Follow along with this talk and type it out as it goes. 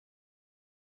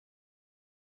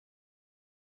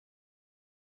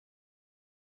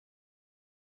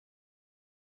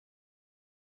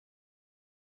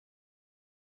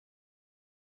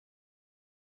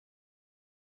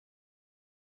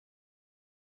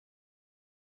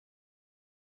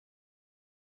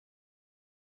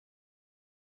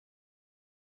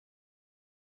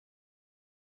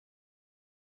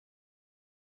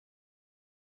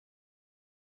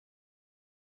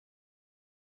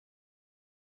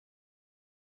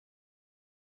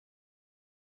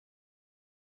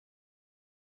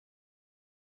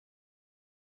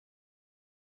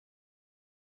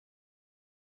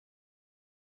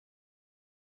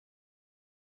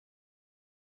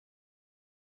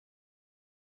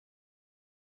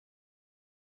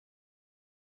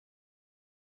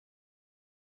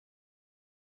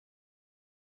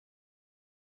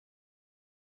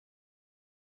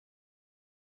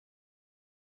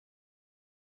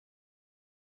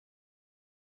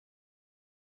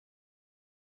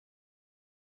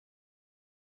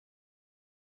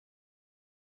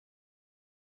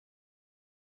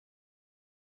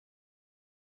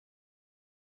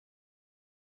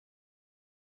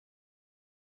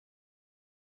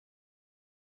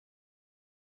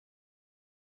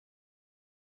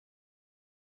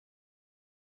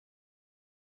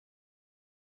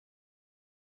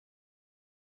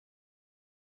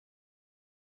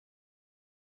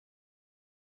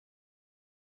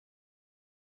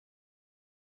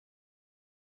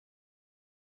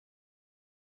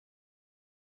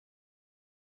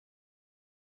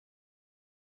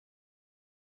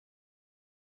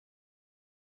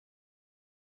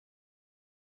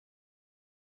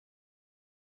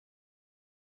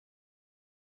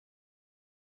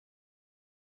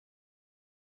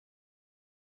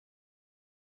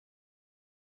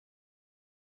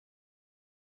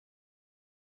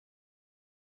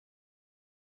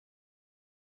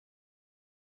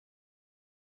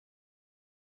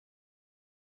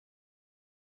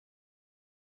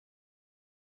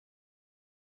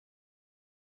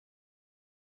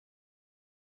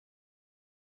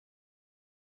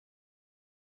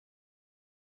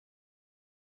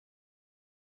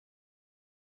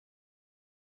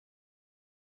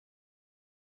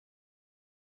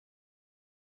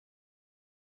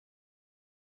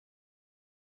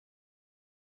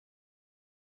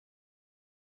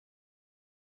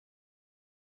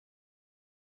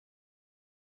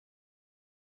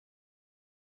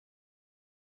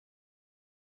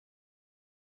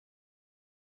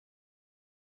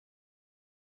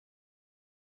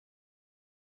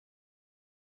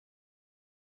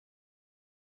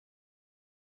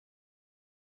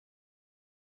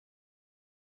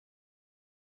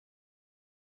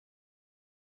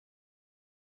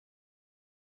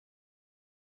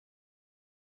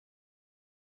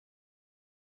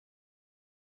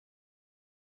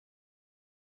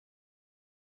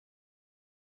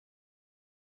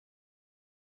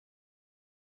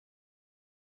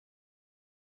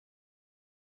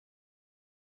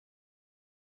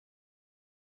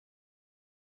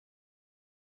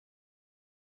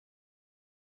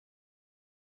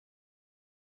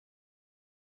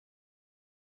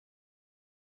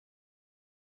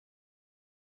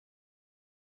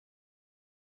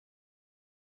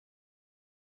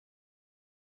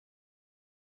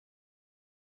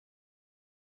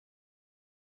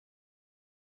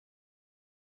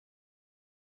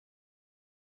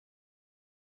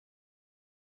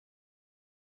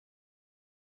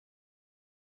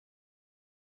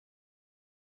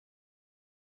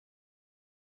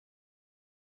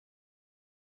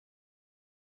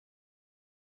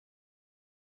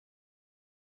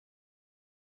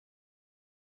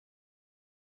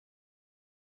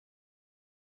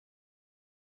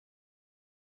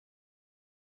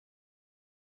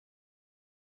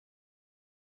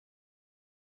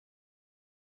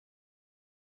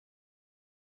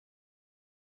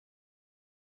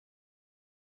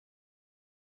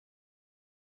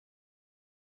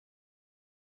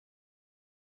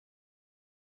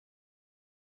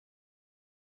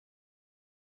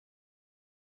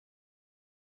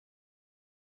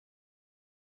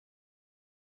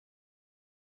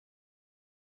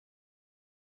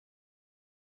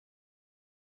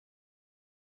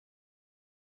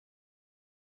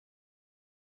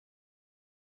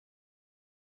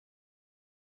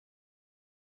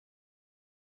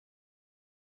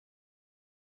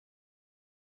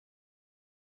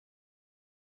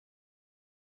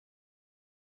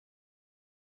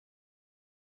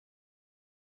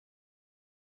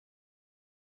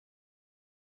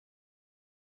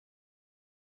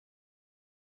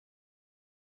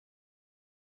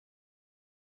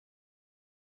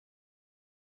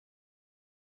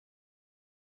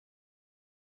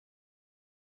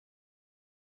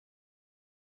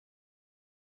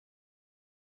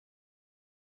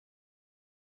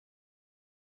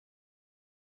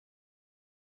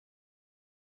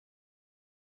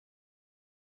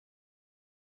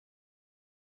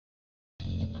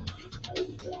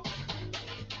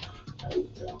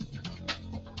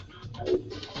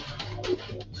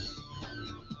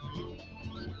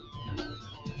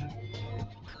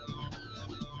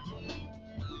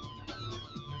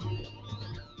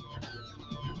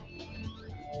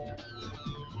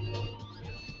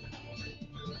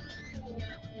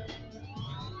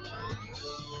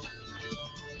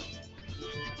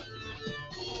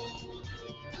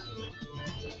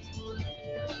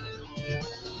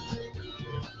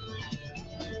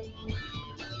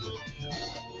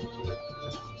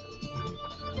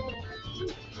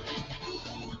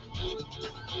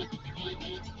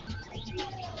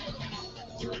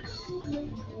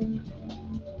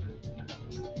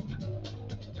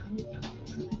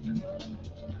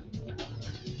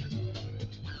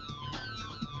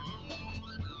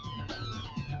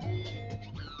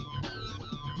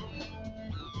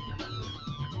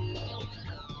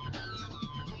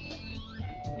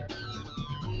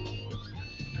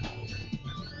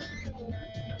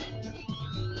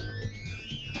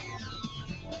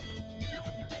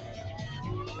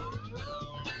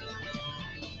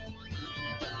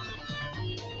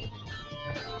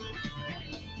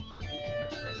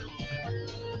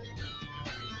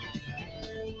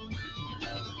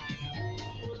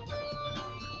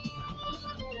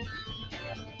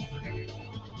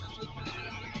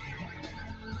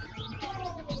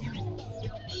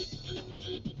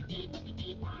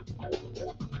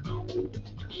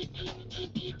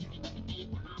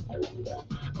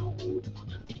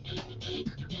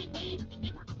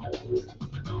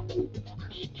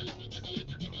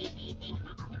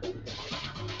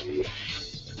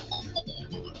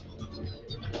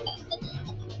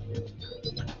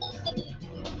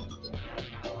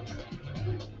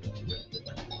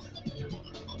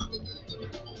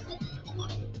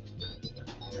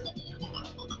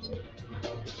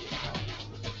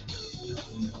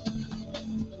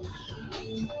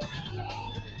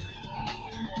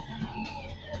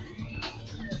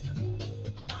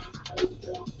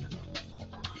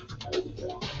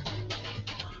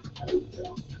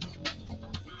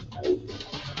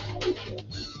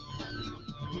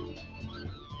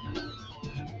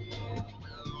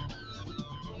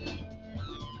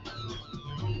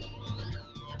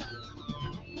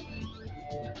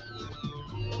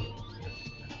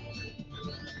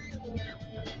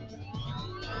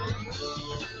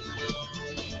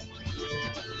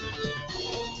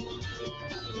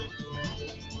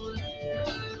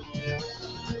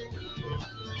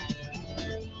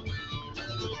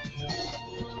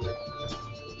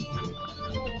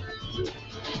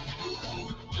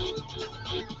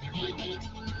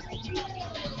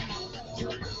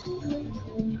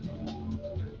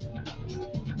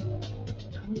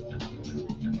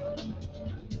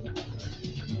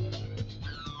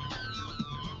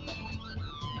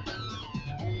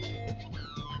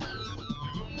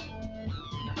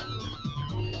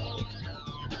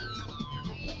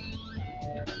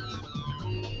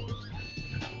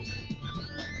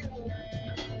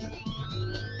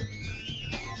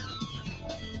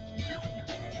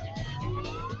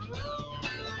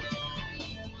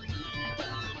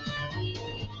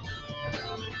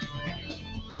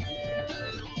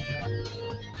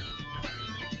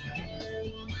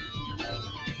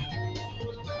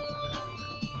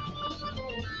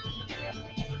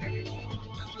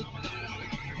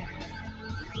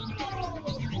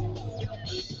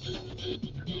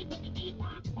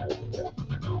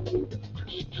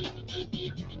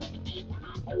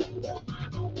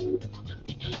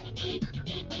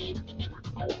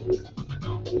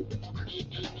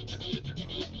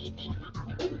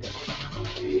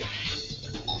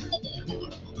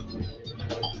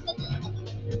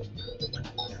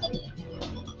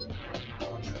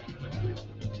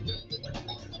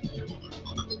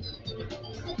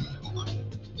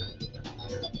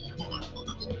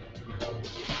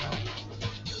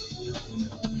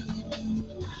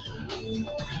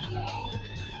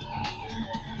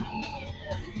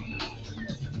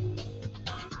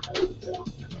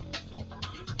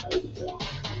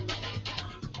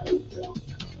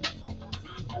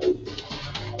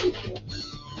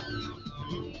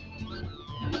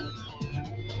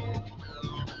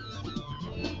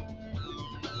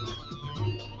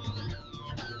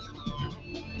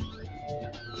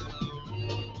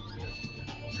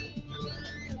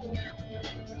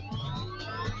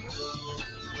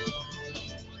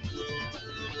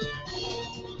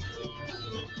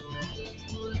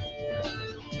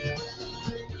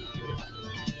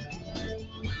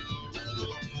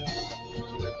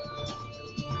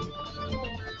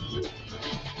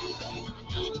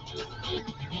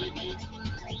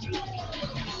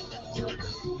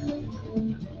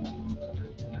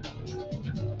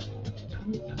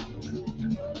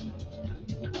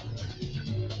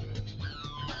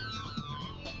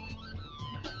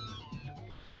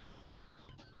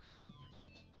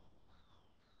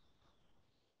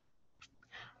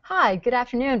Hi, good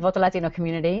afternoon, Voto Latino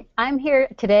community. I'm here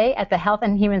today at the Health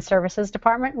and Human Services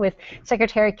Department with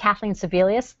Secretary Kathleen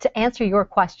Sebelius to answer your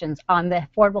questions on the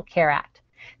Affordable Care Act.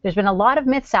 There's been a lot of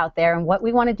myths out there, and what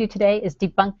we want to do today is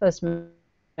debunk those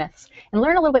myths and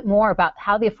learn a little bit more about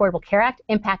how the Affordable Care Act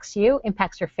impacts you,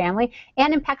 impacts your family,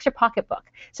 and impacts your pocketbook.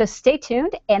 So stay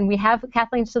tuned, and we have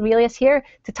Kathleen Sebelius here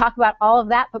to talk about all of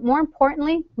that, but more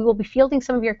importantly, we will be fielding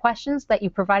some of your questions that you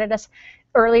provided us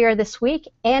earlier this week,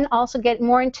 and also get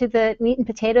more into the meat and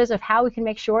potatoes of how we can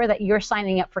make sure that you're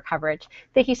signing up for coverage.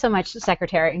 Thank you so much,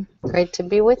 Secretary. Great to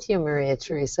be with you, Maria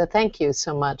Teresa. Thank you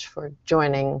so much for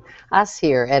joining us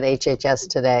here at HHS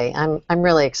today. I'm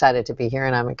really excited to be here,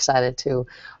 and I'm excited to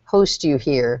host you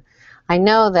here. I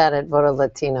know that at Voto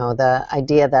Latino, the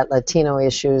idea that Latino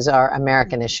issues are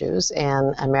American issues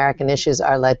and American issues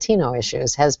are Latino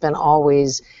issues has been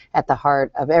always at the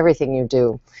heart of everything you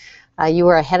do. You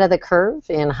were ahead of the curve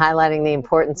in highlighting the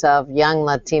importance of young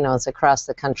Latinos across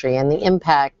the country and the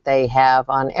impact they have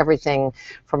on everything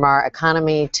from our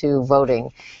economy to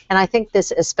voting. And I think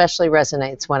this especially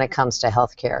resonates when it comes to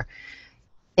healthcare.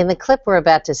 In the clip we're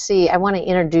about to see, I want to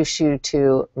introduce you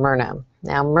to Myrna.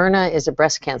 Now, Myrna is a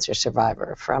breast cancer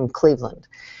survivor from Cleveland.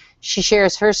 She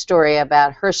shares her story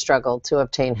about her struggle to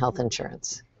obtain health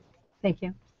insurance. Thank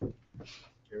you. Here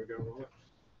we go, roll it.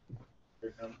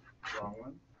 Here comes the wrong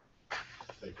one.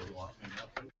 Take a long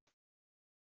hangout, please.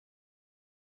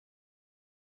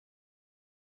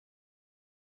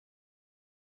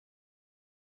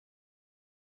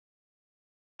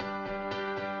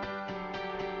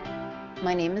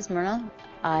 My name is Myrna.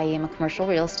 I am a commercial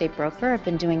real estate broker. I've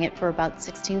been doing it for about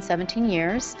 16, 17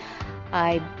 years.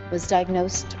 I was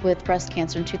diagnosed with breast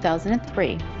cancer in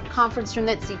 2003. Conference room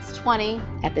that seats 20.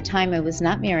 At the time, I was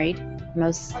not married.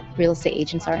 Most real estate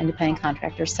agents are independent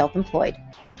contractors, self-employed.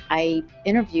 I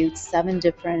interviewed 7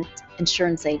 different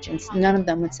insurance agents. None of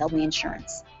them would sell me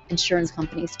insurance. Insurance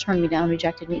companies turned me down,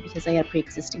 rejected me because I had a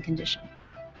pre-existing condition.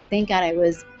 Thank God I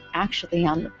was actually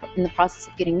in the process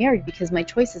of getting married, because my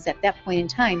choices at that point in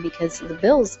time, because of the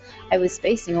bills I was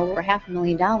facing, over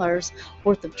 $500,000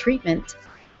 worth of treatment,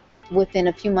 within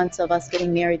a few months of us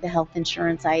getting married, the health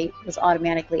insurance I was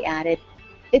automatically added.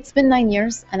 It's been 9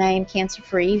 years and I am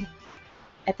cancer-free.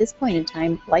 At this point in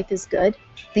time, life is good.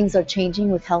 Things are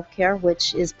changing with healthcare,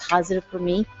 which is positive for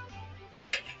me.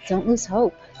 Don't lose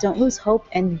hope. Don't lose hope,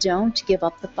 and don't give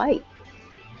up the fight.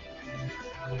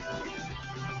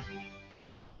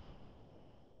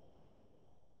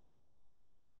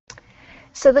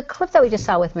 So the clip that we just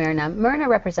saw with Myrna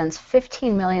represents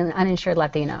 15 million uninsured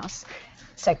Latinos.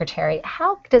 Secretary,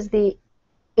 how does the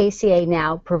ACA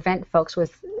now prevent folks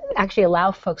actually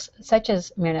allow folks such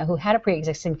as Myrna, who had a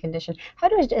pre-existing condition, how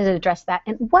does it address that?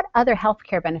 And what other health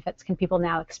care benefits can people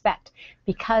now expect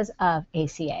because of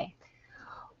ACA?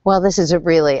 Well, this is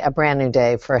really a brand new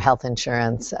day for health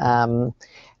insurance.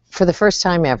 For the first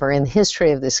time ever in the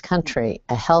history of this country,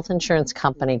 a health insurance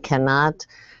company cannot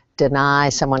deny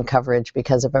someone coverage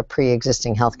because of a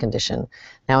pre-existing health condition.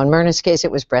 Now, in Myrna's case,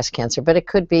 it was breast cancer, but it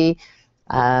could be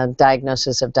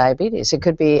diagnosis of diabetes. It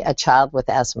could be a child with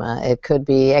asthma. It could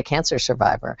be a cancer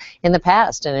survivor. In the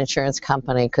past, an insurance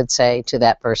company could say to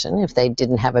that person, if they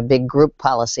didn't have a big group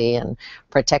policy and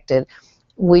protected,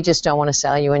 we just don't want to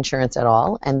sell you insurance at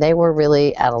all. And they were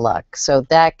really out of luck. So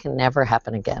that can never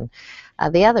happen again.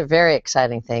 The other very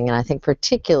exciting thing, and I think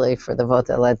particularly for the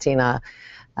Voto Latina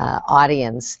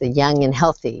audience, the young and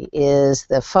healthy, is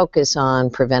the focus on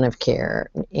preventive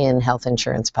care in health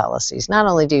insurance policies. Not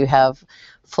only do you have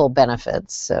full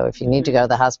benefits, so if you need to go to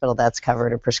the hospital, that's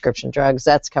covered, or prescription drugs,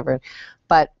 that's covered,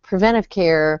 but preventive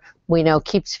care, we know,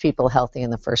 keeps people healthy in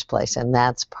the first place, and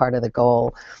that's part of the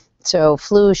goal. So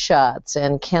flu shots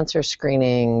and cancer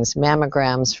screenings,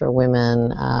 mammograms for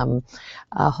women,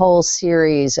 a whole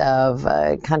series of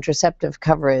contraceptive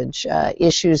coverage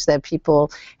issues that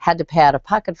people had to pay out of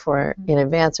pocket for in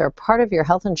advance are part of your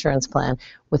health insurance plan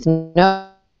with no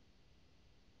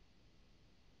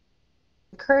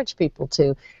encourage people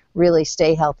to really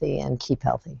stay healthy and keep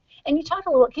healthy. And can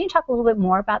you talk a little bit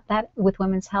more about that with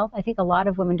women's health? I think a lot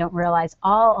of women don't realize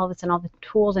all this and all the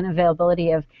tools and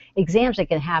availability of exams they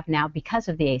can have now because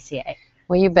of the ACA.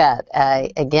 Well, you bet.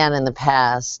 Again, in the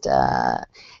past,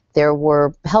 there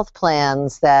were health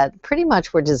plans that pretty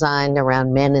much were designed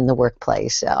around men in the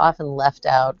workplace, often left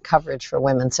out coverage for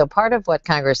women. So part of what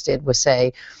Congress did was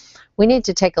say, we need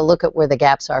to take a look at where the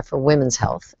gaps are for women's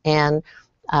health and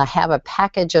have a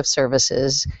package of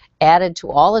services added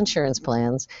to all insurance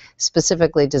plans,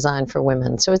 specifically designed for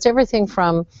women. So it's everything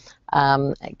from,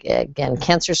 again,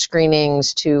 cancer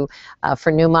screenings to,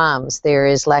 for new moms, there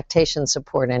is lactation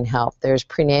support and help. There's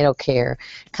prenatal care,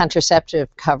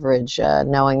 contraceptive coverage,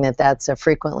 knowing that that's a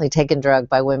frequently taken drug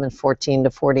by women 14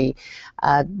 to 40,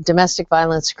 domestic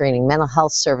violence screening, mental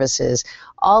health services,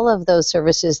 all of those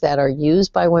services that are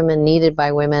used by women, needed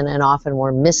by women, and often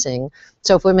were missing.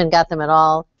 So if women got them at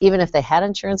all, even if they had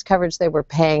insurance coverage, they were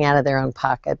paying out of their own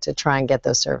pocket to try and get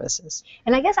those services.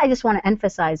 And I guess I just want to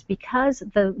emphasize, because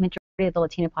the majority of the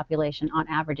Latino population on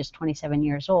average is 27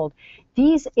 years old,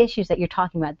 these issues that you're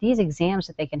talking about, these exams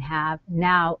that they can have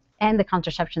now, and the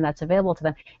contraception that's available to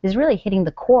them, is really hitting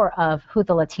the core of who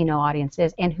the Latino audience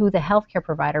is and who the healthcare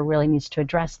provider really needs to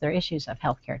address their issues of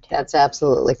healthcare too. That's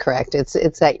absolutely correct.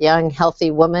 It's that young, healthy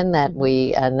woman that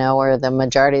we know are the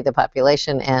majority of the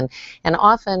population, and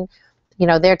often, you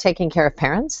know, they're taking care of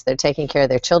parents, they're taking care of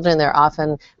their children, they're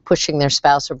often pushing their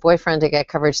spouse or boyfriend to get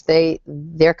coverage.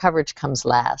 Their coverage comes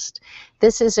last.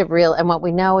 This is a real, and what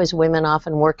we know is women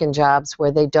often work in jobs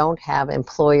where they don't have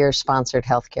employer-sponsored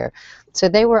health care. So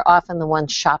they were often the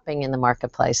ones shopping in the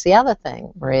marketplace. The other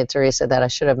thing, Maria Teresa, that I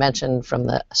should have mentioned from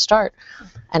the start,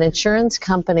 an insurance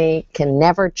company can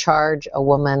never charge a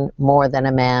woman more than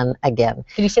a man again.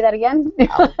 Can you say that again?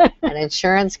 An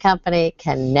insurance company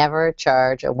can never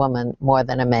charge a woman more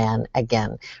than a man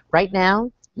again. Right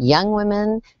now, young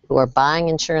women who are buying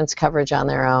insurance coverage on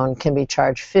their own can be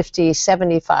charged 50,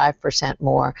 75%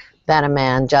 more than a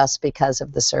man just because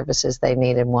of the services they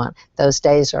need and want. Those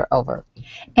days are over.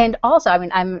 And also, I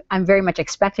mean, I'm very much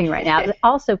expecting right now,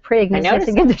 also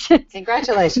pre-existing conditions.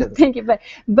 Congratulations. Thank you.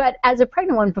 But as a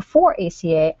pregnant woman before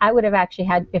ACA, I would have actually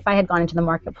had, if I had gone into the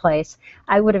marketplace,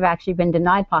 I would have actually been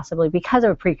denied possibly because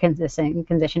of a pre-existing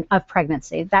condition of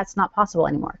pregnancy. That's not possible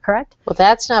anymore, correct? Well,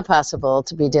 that's not possible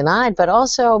to be denied, but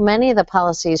also many of the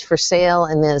policies for sale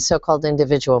in the so-called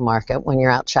individual market, when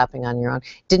you're out shopping on your own,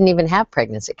 didn't even have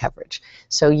pregnancy coverage.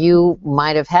 So you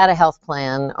might have had a health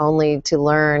plan only to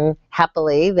learn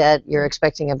happily that you're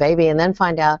expecting a baby and then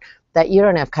find out that you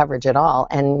don't have coverage at all,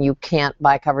 and you can't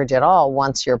buy coverage at all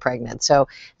once you're pregnant. So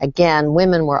again,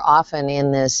 women were often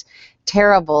in this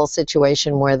terrible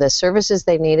situation where the services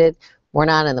they needed were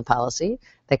not in the policy.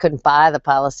 They couldn't buy the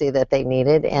policy that they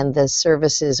needed, and the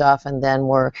services often then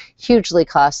were hugely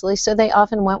costly, so they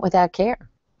often went without care.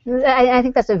 I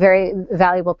think that's a very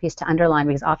valuable piece to underline,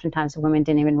 because oftentimes the women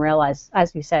didn't even realize,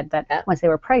 as you said, that once they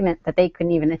were pregnant, that they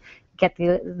couldn't even get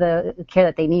the care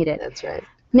that they needed. That's right.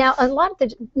 Now,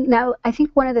 I think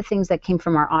one of the things that came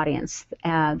from our audience,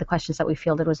 the questions that we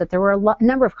fielded, was that there were a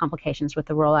number of complications with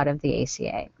the rollout of the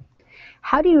ACA.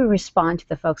 How do you respond to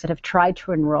the folks that have tried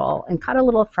to enroll and got a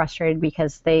little frustrated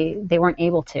because they weren't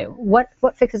able to? What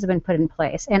fixes have been put in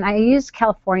place? And I use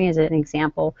California as an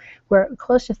example, where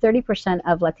close to 30%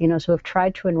 of Latinos who have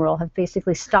tried to enroll have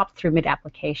basically stopped through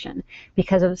mid-application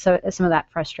because of some of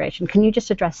that frustration. Can you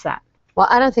just address that? Well,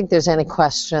 I don't think there's any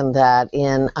question that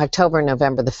in October,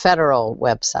 November, the federal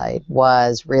website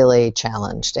was really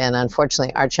challenged. And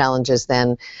unfortunately, our challenges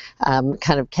then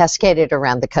kind of cascaded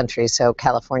around the country, so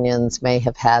Californians may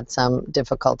have had some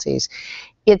difficulties.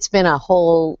 It's been a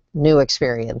whole new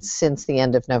experience since the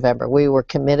end of November. We were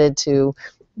committed to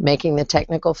making the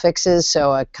technical fixes,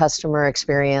 so a customer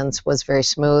experience was very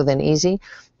smooth and easy.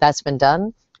 That's been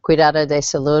done. Cuidado de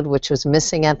Salud, which was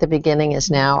missing at the beginning,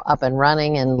 is now up and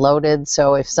running and loaded.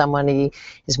 So if somebody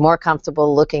is more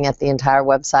comfortable looking at the entire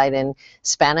website in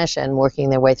Spanish and working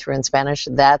their way through in Spanish,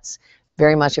 that's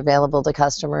very much available to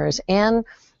customers. And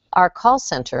our call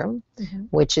center,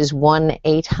 which is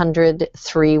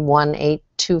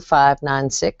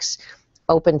 1-800-318-2596,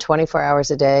 open 24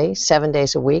 hours a day, 7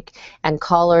 days a week, and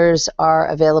callers are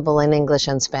available in English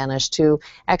and Spanish to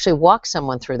actually walk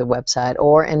someone through the website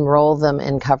or enroll them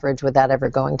in coverage without ever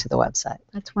going to the website.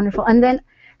 That's wonderful. And then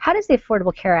how does the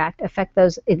Affordable Care Act affect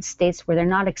those in states where they're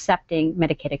not accepting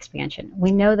Medicaid expansion?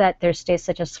 We know that there's states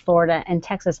such as Florida and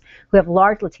Texas who have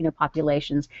large Latino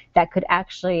populations that could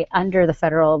actually, under the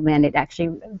federal mandate,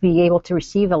 actually be able to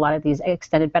receive a lot of these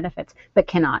extended benefits, but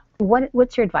cannot.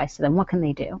 What's your advice to them? What can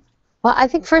they do? Well, I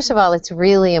think, first of all, it's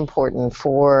really important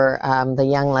for the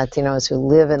young Latinos who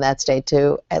live in that state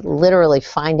to literally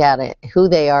find out who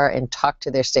they are and talk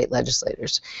to their state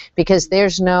legislators, because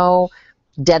there's no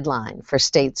deadline for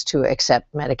states to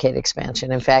accept Medicaid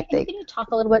expansion. In fact, can you talk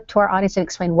a little bit to our audience and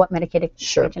explain what Medicaid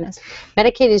expansion is?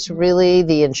 Medicaid is really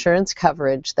the insurance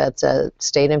coverage that's a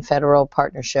state and federal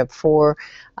partnership for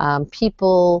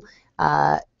people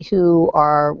who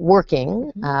are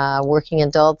working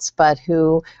adults, but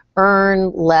who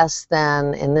earn less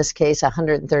than, in this case,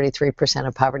 133%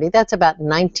 of poverty. That's about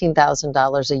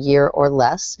 $19,000 a year or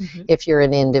less if you're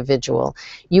an individual.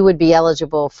 You would be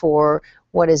eligible for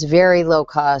what is very low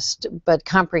cost but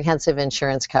comprehensive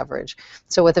insurance coverage.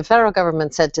 So what the federal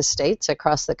government said to states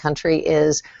across the country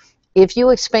is, if you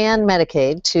expand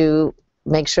Medicaid to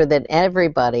make sure that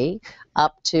everybody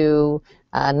up to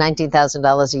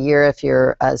 $19,000 a year if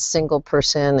you're a single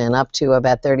person, and up to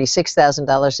about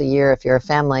 $36,000 a year if you're a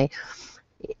family,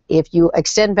 if you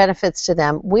extend benefits to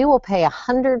them, we will pay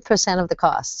 100% of the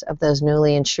costs of those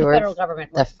newly insured. The federal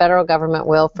government will. The federal government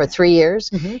will for 3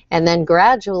 years, and then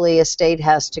gradually a state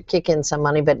has to kick in some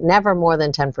money, but never more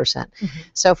than 10%.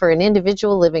 So for an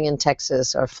individual living in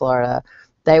Texas or Florida,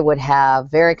 they would have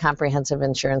very comprehensive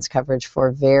insurance coverage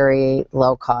for very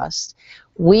low cost.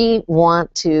 We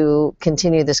want to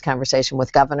continue this conversation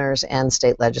with governors and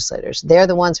state legislators. They're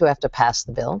the ones who have to pass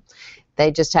the bill.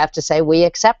 They just have to say, we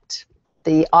accept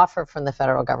the offer from the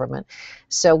federal government.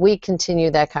 So we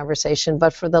continue that conversation.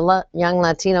 But for the young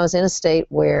Latinos in a state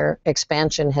where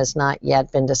expansion has not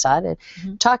yet been decided,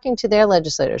 talking to their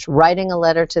legislators, writing a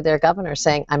letter to their governor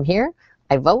saying, I'm here,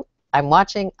 I vote, I'm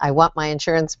watching, I want my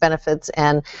insurance benefits,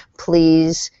 and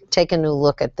please take a new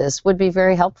look at this would be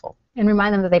very helpful. And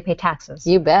remind them that they pay taxes.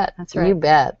 You bet. That's right. You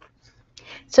bet.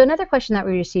 So another question that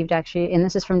we received, actually, and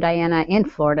this is from Diana in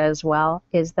Florida as well,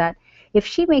 is that if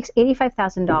she makes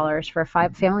 $85,000 for a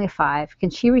family of 5, can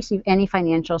she receive any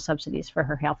financial subsidies for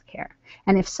her health care?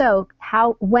 And if so,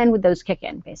 when would those kick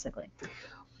in, basically?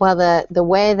 Well, the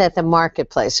way that the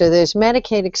marketplace, so there's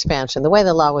Medicaid expansion. The way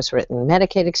the law was written,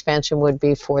 Medicaid expansion would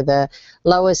be for the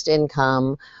lowest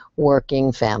income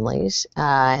working families,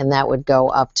 and that would go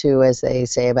up to, as they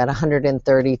say, about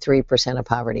 133% of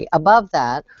poverty. Above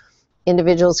that,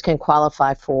 individuals can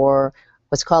qualify for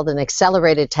what's called an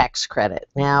accelerated tax credit.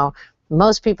 Now,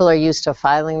 most people are used to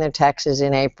filing their taxes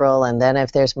in April, and then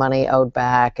if there's money owed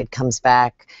back, it comes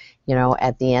back,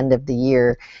 at the end of the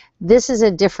year. This is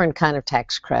a different kind of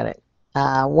tax credit.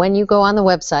 When you go on the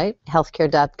website,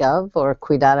 healthcare.gov or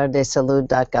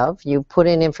cuidadodesalud.gov, you put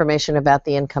in information about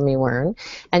the income you earn,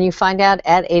 and you find out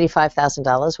at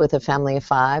 $85,000 with a family of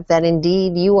 5 that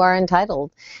indeed you are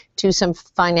entitled to some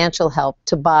financial help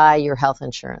to buy your health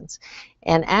insurance.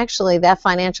 And actually, that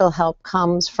financial help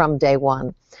comes from day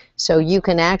one. So you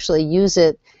can actually use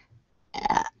it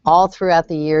all throughout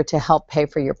the year to help pay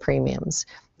for your premiums.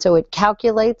 So it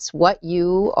calculates what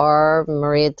you are,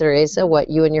 Maria, Teresa, what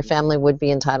you and your family would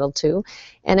be entitled to,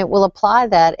 and it will apply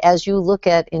that as you look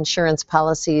at insurance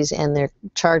policies and their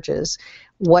charges,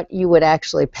 what you would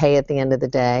actually pay at the end of the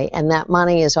day. And that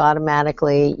money is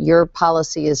automatically, your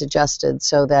policy is adjusted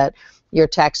so that your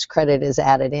tax credit is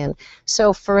added in.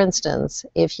 So for instance,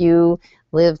 if you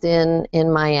lived in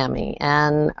Miami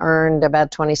and earned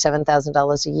about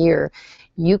 $27,000 a year,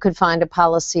 you could find a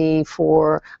policy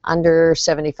for under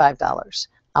 $75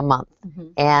 a month,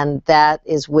 and that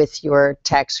is with your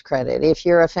tax credit. If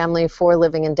you're a family of 4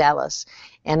 living in Dallas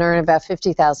and earn about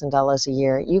 $50,000 a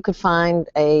year, you could find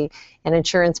an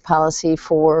insurance policy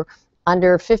for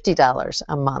under $50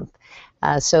 a month.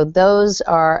 So those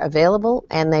are available,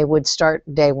 and they would start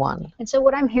day one. And so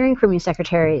what I'm hearing from you,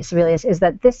 Secretary Sebelius, is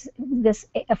that this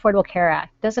Affordable Care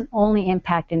Act doesn't only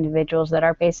impact individuals that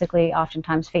are basically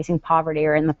oftentimes facing poverty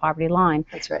or in the poverty line,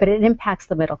 That's right. but it impacts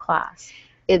the middle class.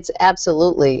 It's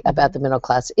absolutely about the middle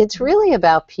class. It's really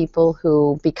about people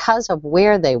who, because of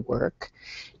where they work,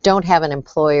 don't have an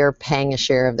employer paying a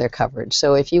share of their coverage.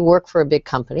 So if you work for a big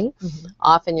company,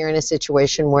 often you're in a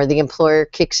situation where the employer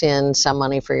kicks in some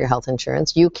money for your health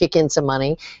insurance, you kick in some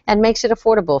money, and makes it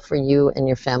affordable for you and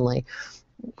your family.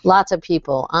 Lots of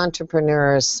people,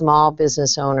 entrepreneurs, small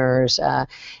business owners,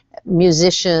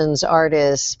 musicians,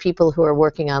 artists, people who are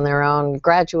working on their own,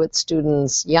 graduate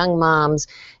students, young moms,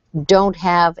 don't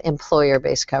have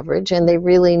employer-based coverage, and they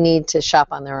really need to shop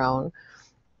on their own.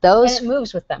 And it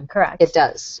moves with them, correct? It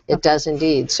does. It does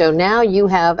indeed. So now you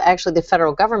have actually the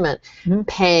federal government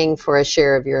paying for a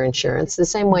share of your insurance, the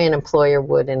same way an employer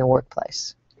would in a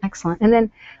workplace. Excellent. And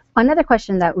then another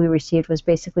question that we received was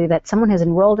basically that someone has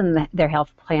enrolled in their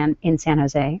health plan in San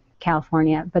Jose,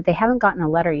 California, but they haven't gotten a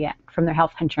letter yet from their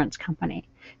health insurance company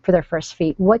for their first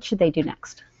fee. What should they do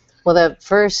next? Well, the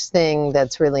first thing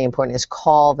that's really important is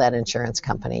call that insurance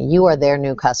company. You are their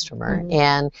new customer.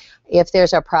 And if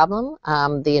there's a problem,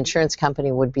 the insurance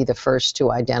company would be the first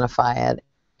to identify it.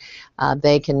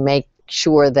 They can make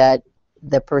sure that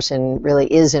the person really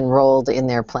is enrolled in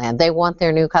their plan. They want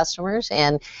their new customers,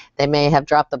 and they may have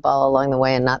dropped the ball along the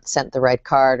way and not sent the right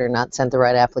card or not sent the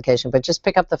right application, but just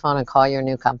pick up the phone and call your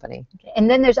new company. Okay. And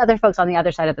then there's other folks on the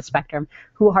other side of the spectrum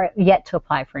who are yet to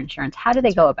apply for insurance. How do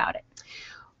they go about it?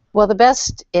 Well, the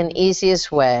best and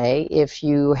easiest way, if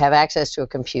you have access to a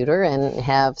computer and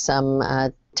have some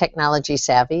technology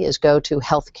savvy, is go to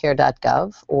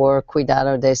healthcare.gov or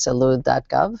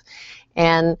cuidadodesalud.gov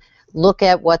and look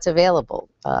at what's available.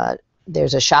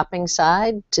 There's a shopping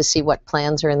side to see what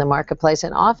plans are in the marketplace,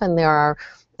 and often there are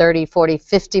 30, 40,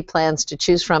 50 plans to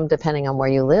choose from depending on where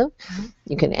you live.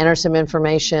 You can enter some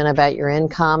information about your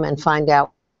income and find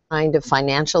out what kind of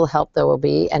financial help there will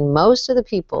be, and most of the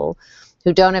people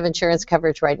who don't have insurance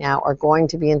coverage right now are going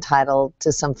to be entitled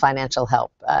to some financial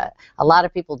help. A lot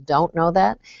of people don't know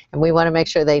that, and we want to make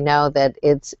sure they know that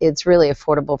it's really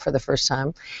affordable for the first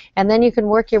time. And then you can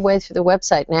work your way through the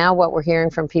website. Now what we're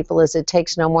hearing from people is it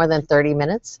takes no more than 30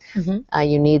 minutes.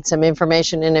 You need some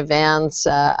information in advance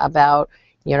about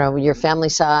your family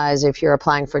size, if you're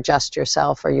applying for just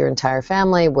yourself or your entire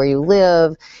family, where you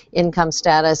live, income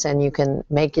status, and you can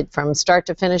make it from start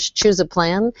to finish, choose a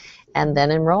plan, and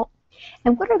then enroll.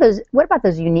 And what about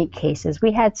those unique cases?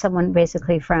 We had someone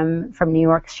basically from New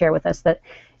York share with us that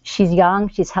she's young,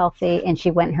 she's healthy, and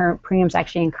her premiums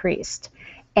actually increased.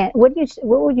 And what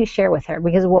would you share with her?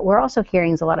 Because what we're also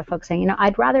hearing is a lot of folks saying,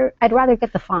 I'd rather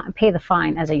get pay the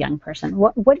fine as a young person.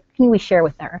 What can we share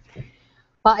with her?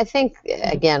 Well, I think,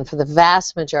 again, for the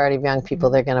vast majority of young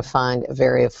people, they're going to find a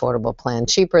very affordable plan,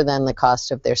 cheaper than the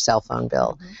cost of their cell phone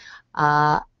bill.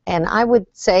 And I would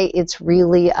say it's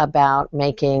really about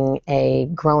making a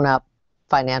grown-up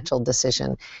financial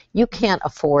decision. You can't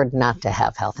afford not to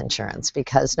have health insurance,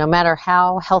 because no matter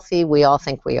how healthy we all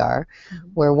think we are,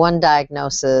 we're one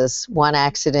diagnosis, one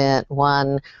accident,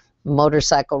 one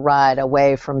motorcycle ride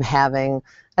away from having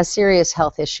a serious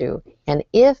health issue. And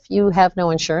if you have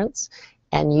no insurance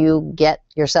and you get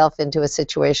yourself into a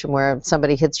situation where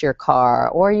somebody hits your car,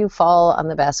 or you fall on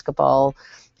the basketball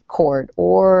court,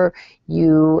 or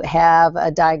you have a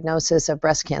diagnosis of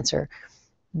breast cancer,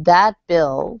 that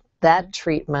bill, that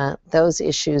treatment, those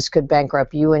issues could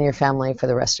bankrupt you and your family for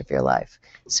the rest of your life.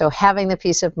 So having the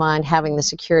peace of mind, having the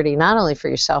security, not only for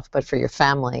yourself but for your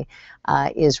family,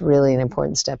 is really an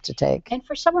important step to take. And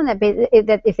for someone that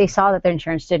if they saw that their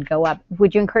insurance did go up,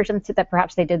 would you encourage them that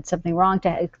perhaps they did something wrong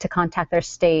to contact their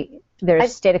state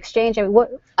exchange? I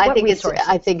mean, I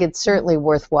think it's certainly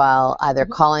worthwhile either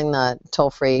calling the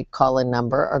toll-free call-in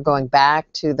number or going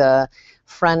back to the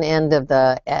front end of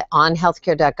on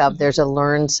healthcare.gov. There's a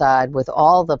learn side with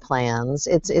all the plans.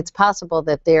 It's possible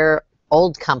that their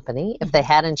old company, if they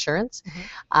had insurance,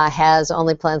 has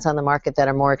only plans on the market that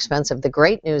are more expensive. The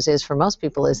great news is for most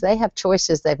people is they have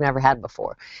choices they've never had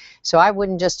before. So I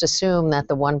wouldn't just assume that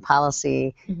the one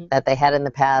policy that they had in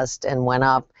the past and went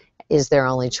up is their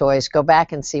only choice. Go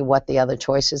back and see what the other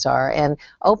choices are. And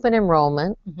open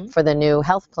enrollment for the new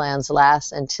health plans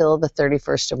lasts until the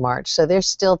 31st of March. So there's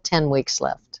still 10 weeks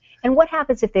left. And what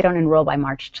happens if they don't enroll by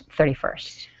March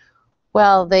 31st?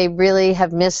 Well, they really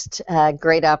have missed a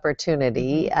great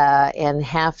opportunity and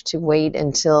have to wait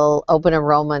until open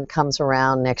enrollment comes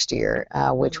around next year,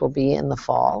 which will be in the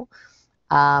fall,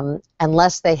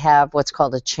 unless they have what's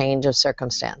called a change of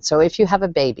circumstance. So if you have a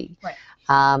baby,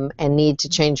 and need to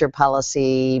change your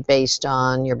policy based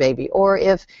on your baby, or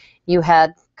if you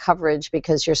had coverage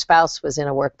because your spouse was in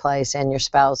a workplace and your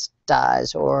spouse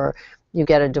dies, or you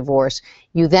get a divorce,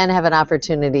 you then have an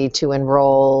opportunity to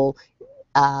enroll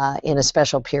in a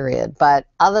special period. But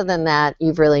other than that,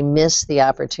 you've really missed the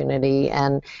opportunity.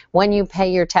 And when you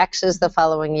pay your taxes the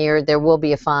following year, there will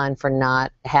be a fine for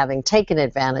not having taken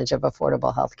advantage of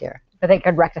affordable health care. But they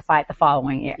could rectify it the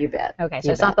following year. You bet. Okay,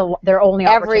 so it's not their only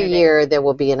opportunity. Every year there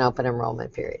will be an open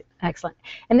enrollment period. Excellent.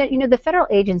 And then, the federal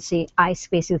agency, ICE,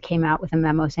 basically came out with a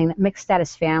memo saying that mixed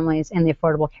status families and the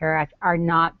Affordable Care Act are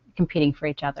not competing for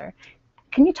each other.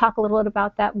 Can you talk a little bit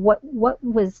about that? What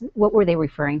were they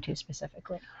referring to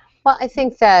specifically? Well, I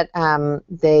think that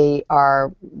there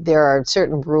are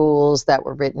certain rules that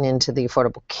were written into the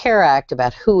Affordable Care Act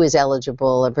about who is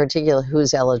eligible, in particular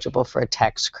who's eligible for a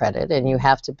tax credit, and you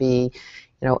have to be,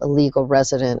 a legal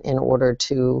resident in order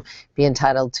to be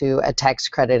entitled to a tax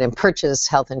credit and purchase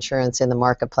health insurance in the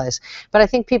marketplace. But I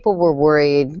think people were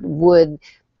worried, would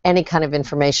any kind of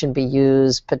information be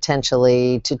used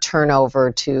potentially to turn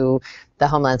over to the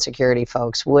Homeland Security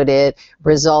folks? Would it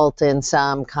result in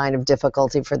some kind of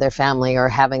difficulty for their family or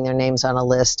having their names on a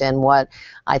list? And what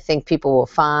I think people will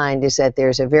find is that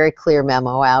there's a very clear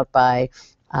memo out by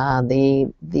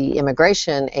the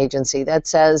immigration agency that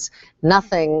says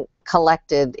nothing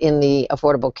collected in the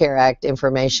Affordable Care Act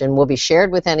information will be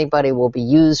shared with anybody, will be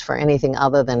used for anything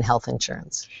other than health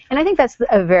insurance. And I think that's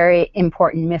a very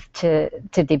important myth to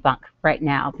debunk right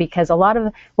now, because a lot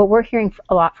of what we're hearing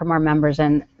a lot from our members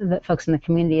and the folks in the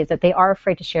community is that they are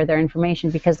afraid to share their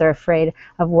information because they're afraid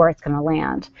of where it's going to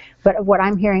land. But what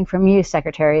I'm hearing from you,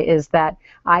 Secretary, is that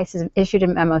ICE has issued a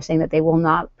memo saying that they will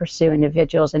not pursue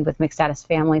individuals and with mixed status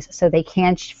families, so they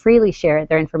can freely share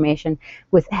their information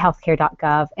with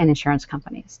healthcare.gov and insurance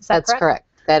companies. Is that That's correct?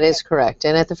 That is correct.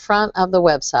 And at the front of the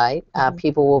website,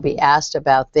 people will be asked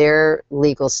about their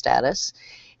legal status.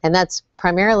 And that's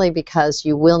primarily because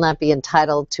you will not be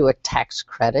entitled to a tax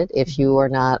credit if you are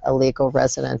not a legal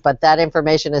resident. But that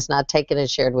information is not taken and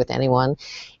shared with anyone.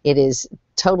 It is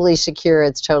totally secure,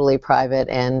 it's totally private,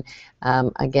 and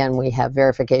again, we have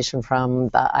verification from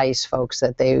the ICE folks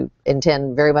that they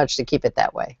intend very much to keep it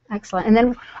that way. Excellent. And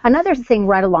then another thing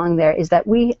right along there is that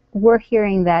we're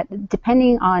hearing that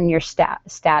depending on your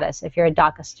status, if you're a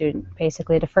DACA student,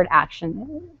 basically a deferred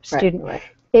action student, Right.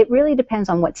 It really depends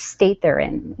on what state they're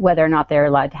in, whether or not they're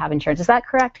allowed to have insurance. Is that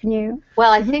correct? Can you?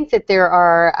 Well, I think that there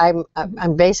are,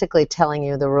 I'm basically telling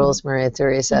you the rules, Maria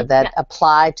Teresa, that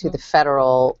apply to the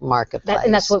federal marketplace.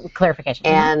 And that's what clarification.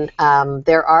 And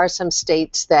there are some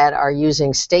states that are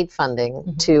using state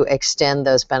funding to extend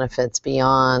those benefits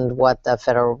beyond what the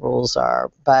federal rules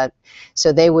are. But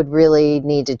so they would really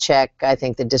need to check. I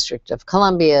think the District of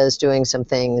Columbia is doing some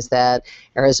things that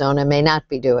Arizona may not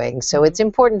be doing. So it's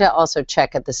important to also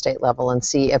check at the state level and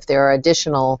see if there are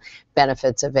additional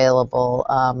benefits available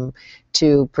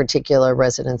to particular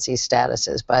residency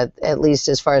statuses. But at least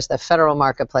as far as the federal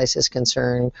marketplace is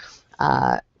concerned,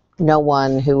 no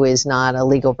one who is not a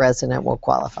legal resident will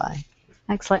qualify.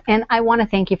 Excellent. And I want to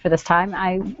thank you for this time.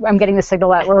 I'm getting the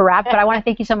signal that we're wrapped, but I want to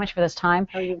thank you so much for this time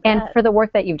and for the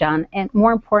work that you've done. And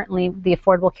more importantly, the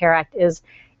Affordable Care Act is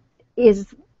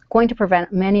going to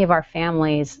prevent many of our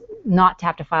families not to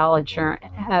have to file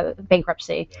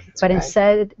bankruptcy, but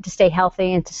instead to stay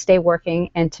healthy and to stay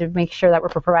working and to make sure that we're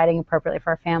providing appropriately for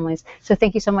our families. So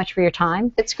thank you so much for your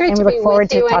time. It's great to be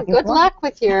with you, and good luck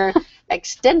with your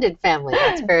extended family.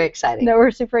 That's very exciting. No,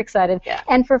 we're super excited. Yeah.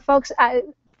 And for folks,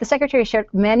 the Secretary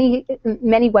shared many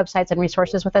websites and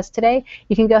resources with us today.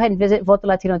 You can go ahead and visit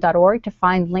votolatino.org to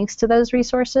find links to those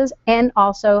resources, and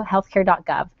also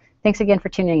healthcare.gov. Thanks again for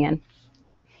tuning in.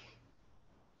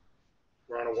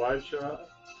 We're on a wide shot.